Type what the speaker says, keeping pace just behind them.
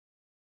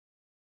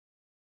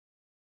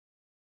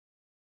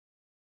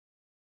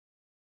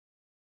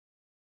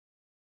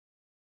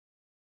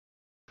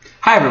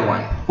Hi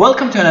everyone,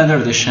 welcome to another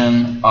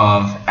edition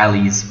of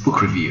Ali's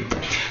book review.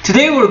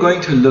 Today we're going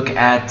to look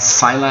at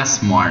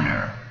Silas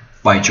Marner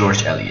by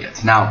George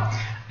Eliot. Now,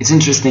 it's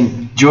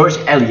interesting, George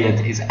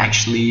Eliot is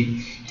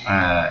actually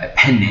a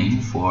pen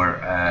name for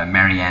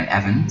Marianne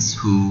Evans,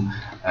 who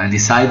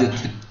decided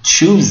to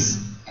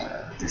choose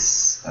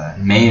this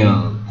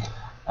male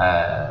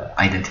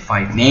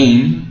identified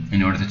name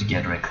in order to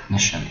get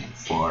recognition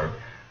for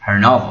her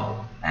novel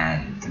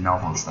and the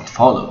novels that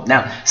followed.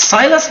 Now,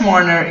 Silas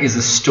Marner is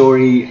a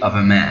story of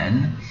a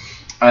man,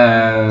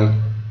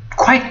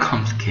 quite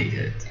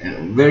complicated,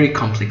 very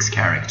complex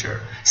character.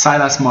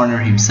 Silas Marner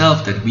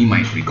himself, that we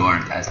might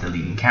regard as the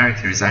leading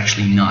character, is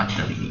actually not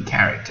the leading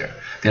character.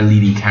 The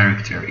leading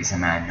character is a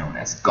man known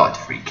as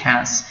Godfrey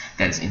Cass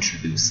that is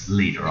introduced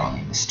later on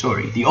in the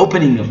story. The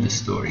opening of the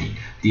story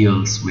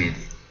deals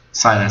with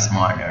Silas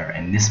Marner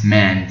and this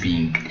man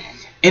being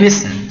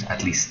innocent,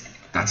 at least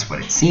that's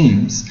what it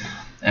seems,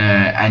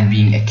 and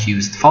being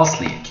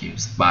falsely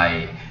accused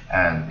by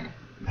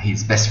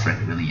his best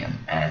friend William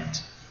and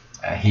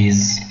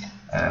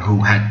who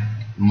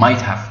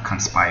might have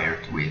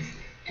conspired with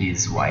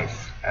his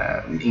wife,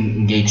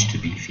 engaged to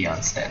be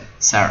fiancée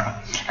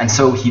Sarah. And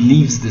so he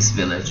leaves this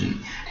village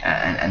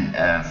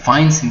and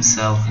finds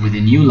himself with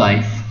a new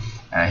life.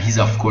 He's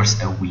of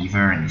course a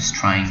weaver and he's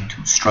trying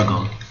to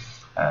struggle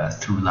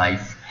through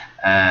life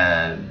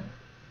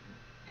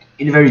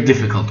in a very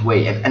difficult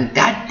way, and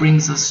that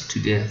brings us to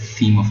the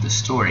theme of the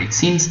story. It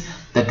seems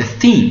that the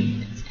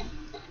theme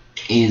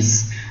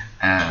is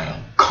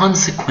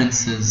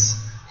consequences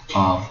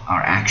of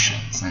our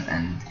actions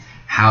and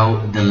how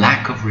the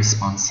lack of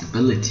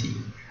responsibility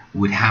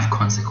would have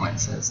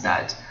consequences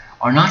that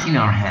are not in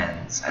our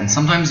hands. And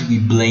sometimes we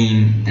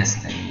blame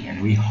destiny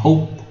and we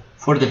hope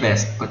for the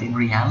best, but in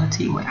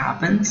reality what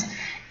happens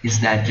is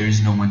that there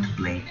is no one to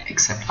blame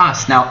except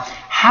us. Now,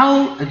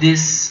 how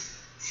this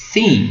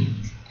theme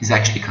is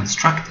actually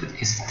constructed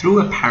is through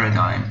a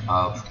paradigm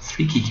of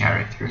three key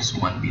characters,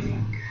 one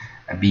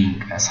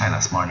being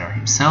Silas Marner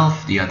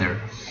himself, the other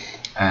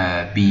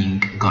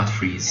being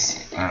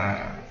Godfrey's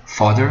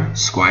father,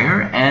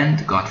 Squire,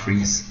 and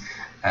Godfrey's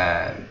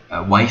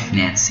wife,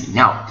 Nancy.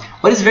 Now,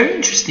 what is very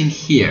interesting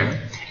here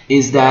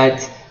is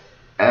that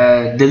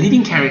the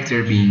leading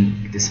character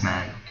being this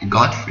man,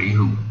 Godfrey,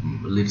 who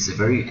lives a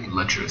very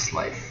luxurious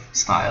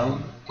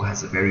lifestyle, who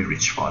has a very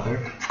rich father.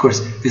 Of course,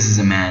 this is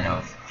a man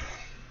of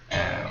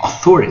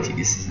authority.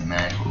 This is a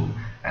man who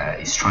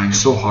is trying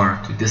so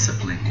hard to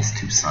discipline his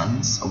two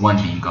sons, one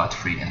being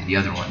Godfrey and the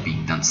other one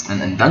being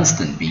Dunstan, and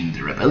Dunstan being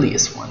the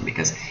rebellious one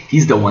because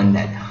he's the one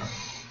that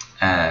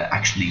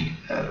actually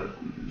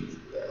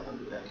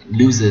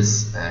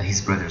loses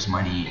his brother's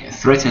money,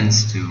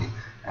 threatens to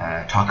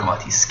talk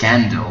about his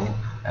scandal,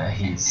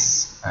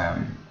 his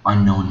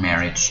unknown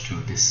marriage to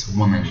this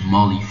woman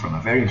Molly from a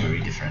very,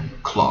 very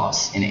different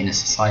class in a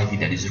society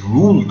that is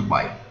ruled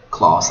by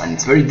class, and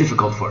it's very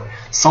difficult for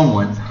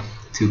someone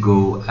to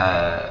go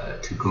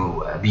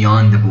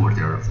beyond the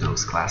border of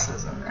those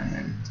classes,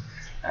 and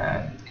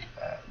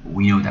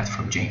we know that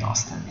from Jane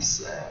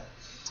Austen's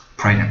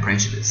Pride and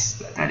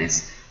Prejudice, that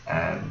is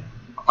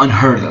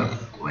unheard of.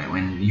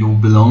 When you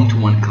belong to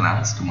one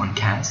class, to one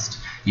caste,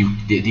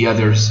 the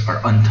others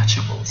are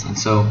untouchables. And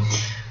so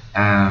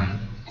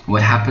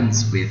what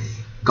happens with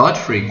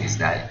Godfrey is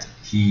that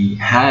he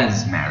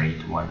has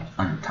married one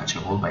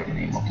untouchable by the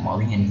name of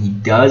Molly, and he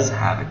does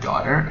have a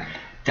daughter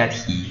that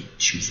he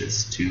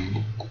chooses to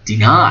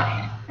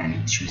deny, and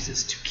he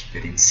chooses to keep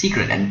it in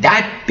secret, and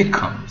that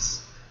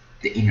becomes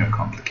the inner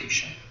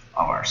complication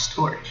of our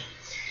story.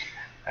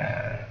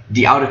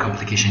 The outer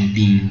complication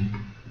being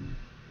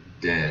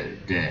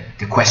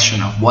the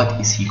question of what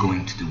is he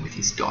going to do with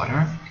his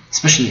daughter,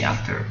 especially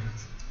after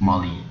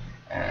Molly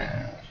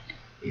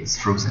is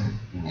frozen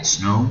in the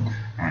snow,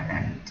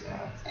 and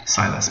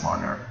Silas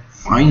Marner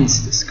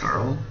finds this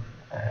girl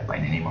by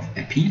the name of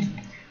Epi.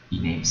 He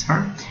names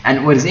her.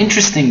 And what is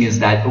interesting is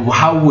that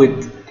how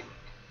would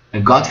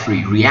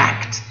Godfrey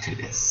react to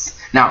this?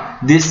 Now,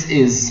 this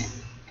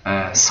is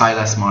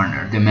Silas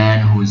Marner, the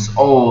man whose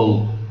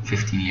all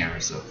 15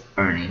 years of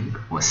earning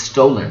was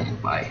stolen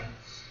by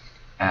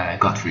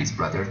Godfrey's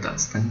brother,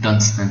 Dunstan.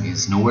 Dunstan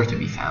is nowhere to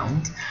be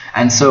found.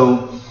 And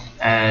so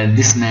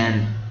this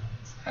man,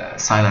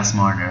 Silas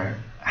Marner,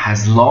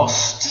 has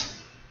lost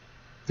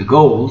the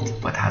gold,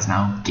 but has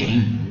now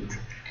gained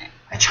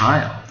a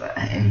child,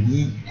 and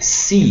he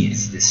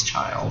sees this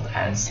child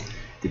as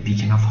the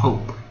beacon of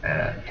hope.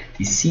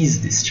 He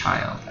sees this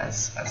child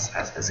as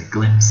a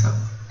glimpse of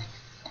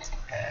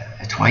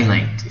a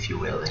twilight, if you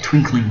will, a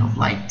twinkling of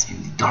light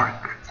in the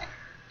dark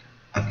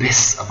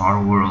abyss of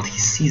our world. He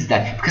sees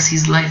that because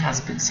his life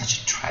has been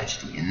such a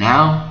tragedy, and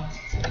now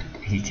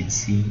he can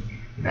see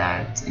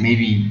that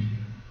maybe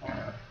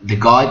the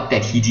God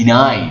that he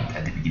denied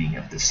at the beginning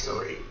of the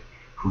story,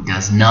 who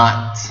does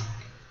not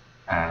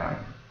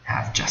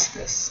have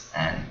justice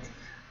and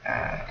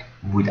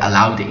would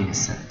allow the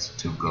innocent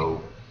to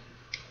go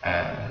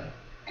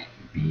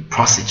be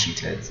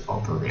prosecuted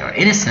although they are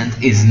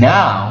innocent, is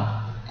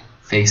now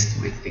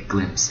faced with a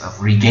glimpse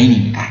of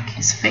regaining back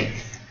his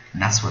faith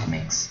And that's what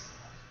makes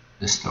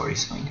the story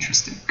so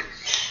interesting,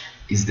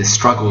 is the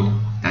struggle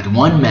that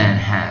one man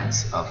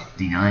has of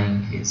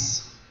denying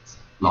his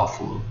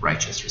lawful,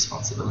 righteous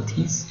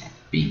responsibilities,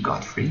 being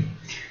God-free,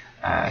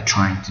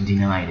 trying to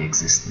deny the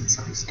existence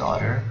of his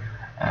daughter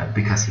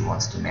because he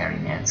wants to marry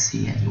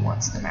Nancy and he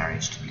wants the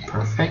marriage to be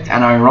perfect.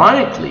 And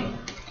ironically,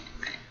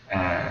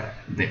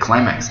 the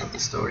climax of the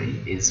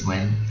story is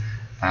when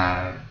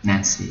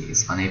Nancy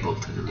is unable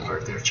to deliver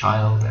their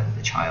child and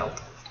the child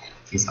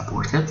is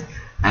aborted.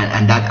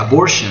 And that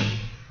abortion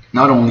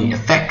not only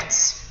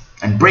affects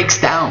and breaks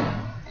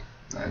down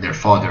their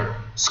father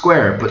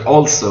square, but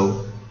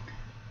also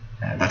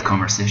that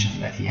conversation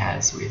that he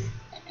has with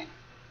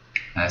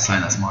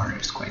Silas Marner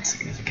is quite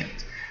significant,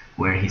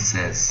 where he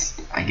says,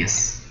 I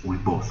guess we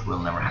both will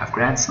never have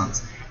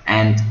grandsons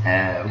and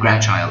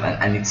grandchild.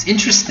 And it's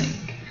interesting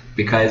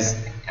because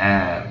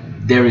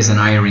there is an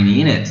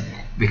irony in it,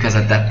 because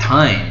at that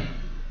time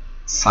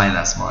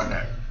Silas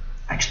Marner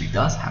actually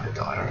does have a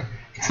daughter.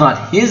 It's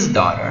not his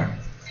daughter,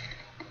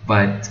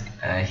 but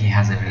he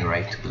has every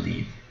right to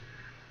believe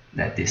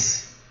that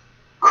this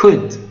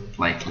could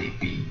likely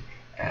be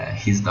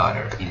his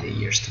daughter in the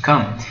years to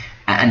come.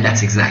 And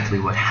that's exactly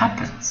what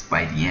happens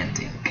by the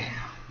ending.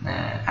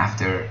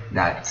 After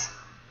that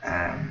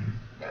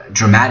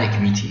dramatic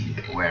meeting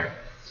where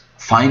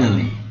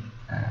finally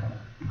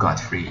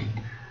Godfrey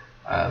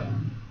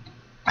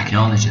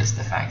acknowledges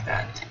the fact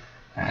that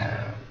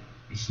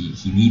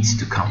he needs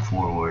to come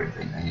forward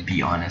and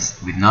be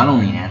honest with not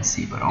only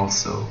Nancy, but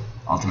also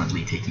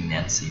ultimately taking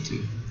Nancy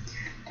to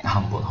the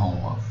humble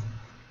home of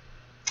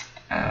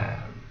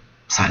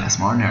Silas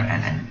Marner,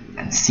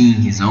 and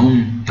seeing his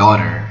own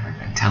daughter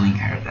and telling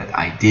her that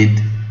I did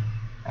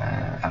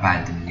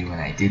abandon you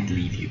and I did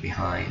leave you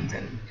behind,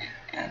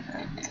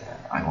 and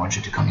I want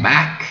you to come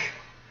back,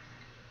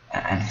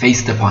 and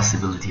face the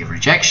possibility of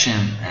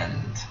rejection,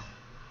 and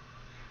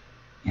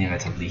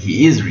inevitably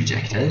he is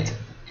rejected,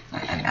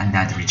 and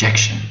that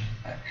rejection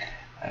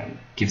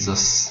gives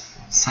us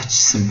such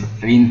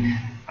sympathy. I mean,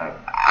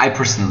 I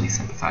personally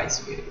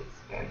sympathize with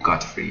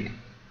Godfrey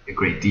a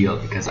great deal,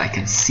 because I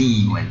can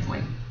see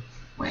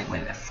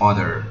when a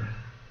father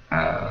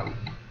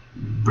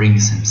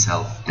brings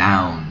himself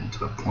down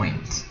to a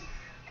point,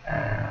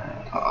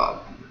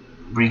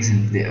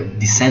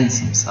 descends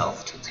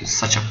himself to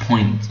such a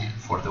point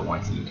for the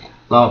one he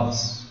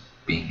loves,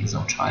 being his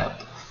own child,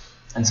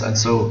 and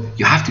so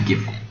you have to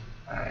give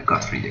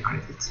Godfrey the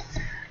credit.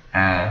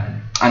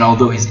 And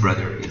although his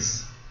brother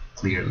is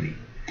clearly,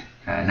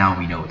 now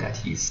we know that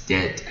he's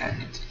dead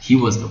and he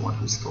was the one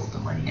who stole the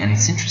money. And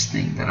it's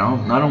interesting that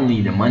not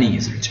only the money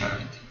is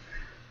returned,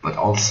 but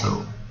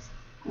also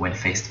when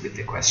faced with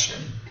the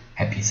question,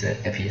 Epi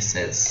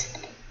says,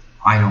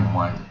 I don't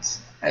want,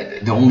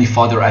 the only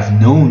father I've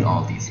known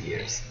all these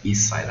years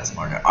is Silas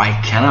Marner. I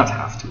cannot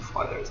have two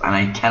fathers, and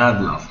I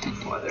cannot love two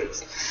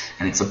fathers.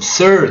 And it's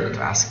absurd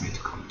to ask me to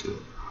come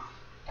to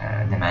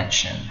the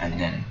mansion and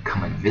then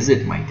come and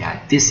visit my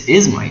dad. This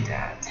is my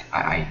dad.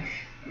 I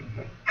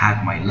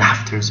had my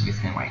laughters with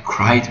him, I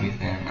cried with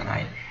him, and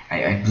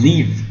I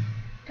believe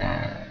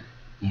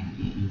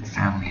in the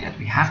family that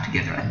we have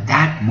together. And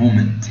that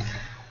moment,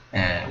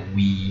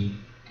 we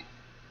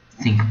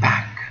think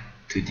back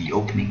to the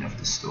opening of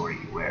the story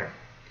where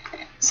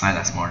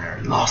Silas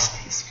Marner lost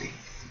his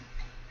faith,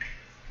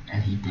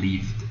 and he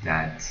believed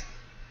that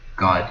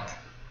God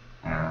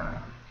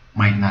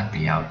might not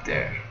be out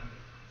there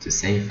to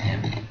save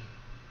him.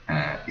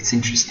 It's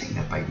interesting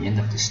that by the end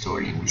of the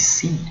story we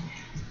see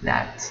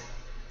that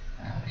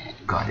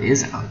God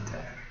is out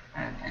there,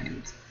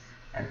 and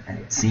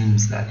it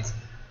seems that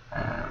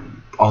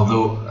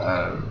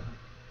although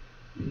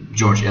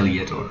George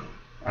Eliot or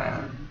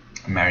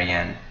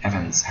Marianne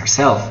Evans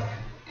herself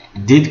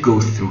did go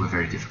through a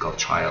very difficult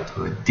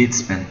childhood, did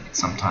spend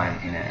some time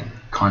in a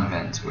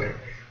convent where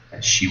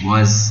she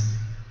was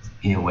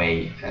in a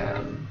way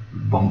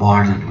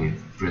bombarded with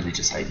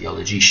religious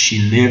ideology. She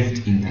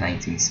lived in the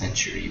 19th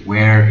century,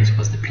 where it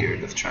was the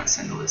period of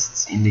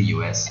transcendentalists in the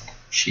US,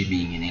 she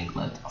being in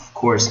England, of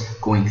course,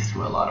 going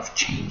through a lot of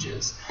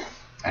changes.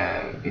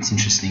 It's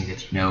interesting that,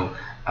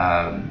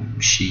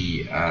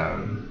 she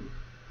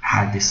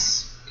had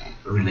this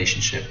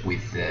relationship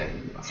with the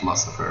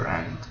philosopher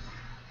and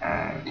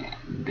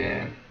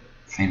the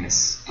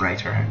famous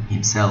writer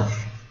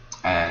himself,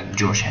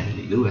 George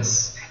Henry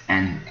Lewis,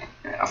 and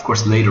of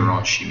course later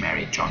on she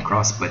married John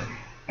Cross, but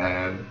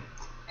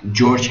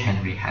George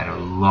Henry had a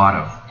lot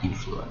of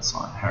influence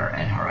on her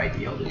and her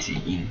ideology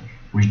in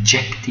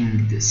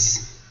rejecting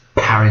this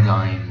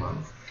paradigm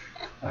of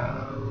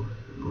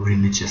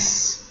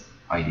religious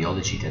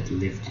ideology that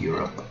lived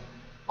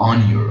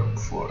on Europe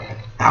for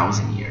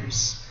 1,000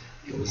 years.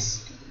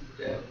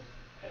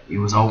 It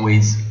was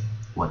always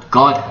what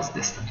God has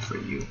destined for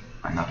you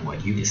and not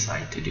what you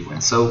decide to do.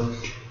 And so,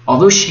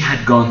 although she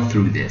had gone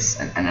through this,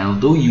 and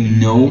although you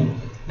know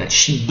that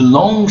she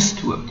belongs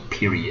to a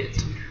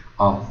period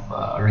of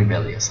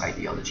rebellious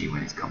ideology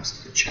when it comes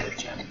to the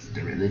church and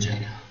the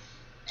religion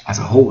as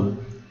a whole,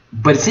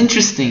 but it's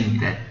interesting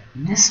that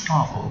in this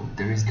novel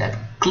there is that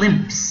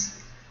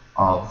glimpse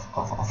of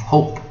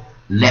hope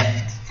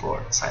left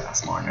for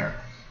Silas Marner,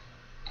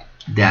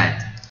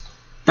 that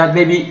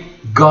maybe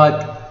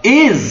God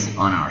is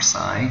on our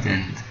side,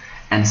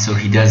 and so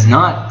he does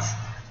not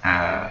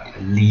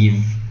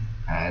leave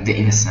the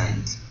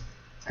innocent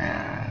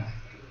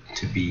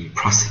to be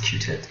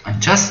prosecuted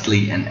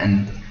unjustly,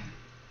 and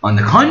on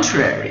the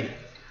contrary,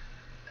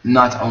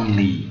 not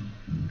only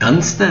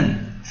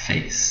Dunstan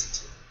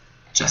faced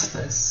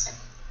justice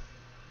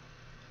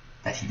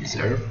that he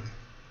deserved.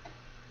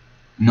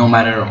 No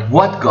matter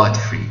what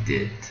Godfrey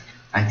did,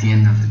 at the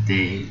end of the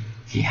day,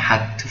 he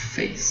had to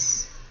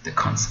face the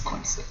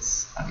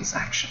consequences of his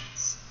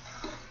actions.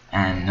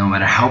 And no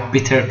matter how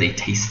bitter they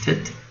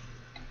tasted,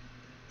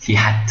 he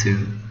had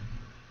to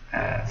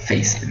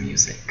face the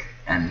music.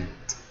 And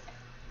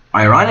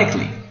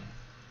ironically,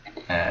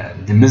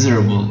 the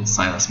miserable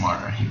Silas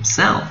Marner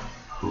himself,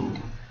 who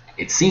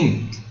it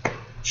seemed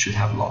should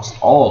have lost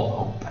all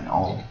hope and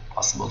all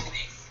possible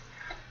faith,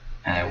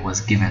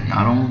 was given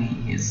not only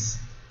his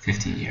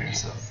 15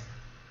 years of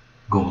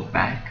gold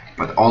back,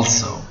 but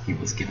also he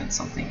was given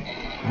something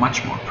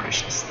much more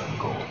precious than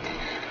gold.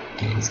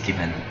 He was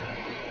given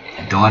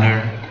a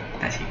daughter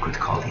that he could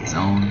call his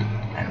own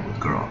and would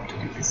grow up to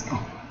be his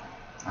own.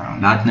 And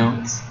on that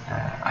note,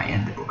 I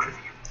end the book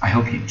review. I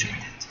hope you enjoyed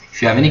it.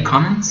 If you have any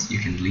comments, you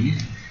can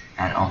leave,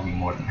 and I'll be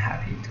more than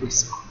happy to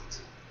respond.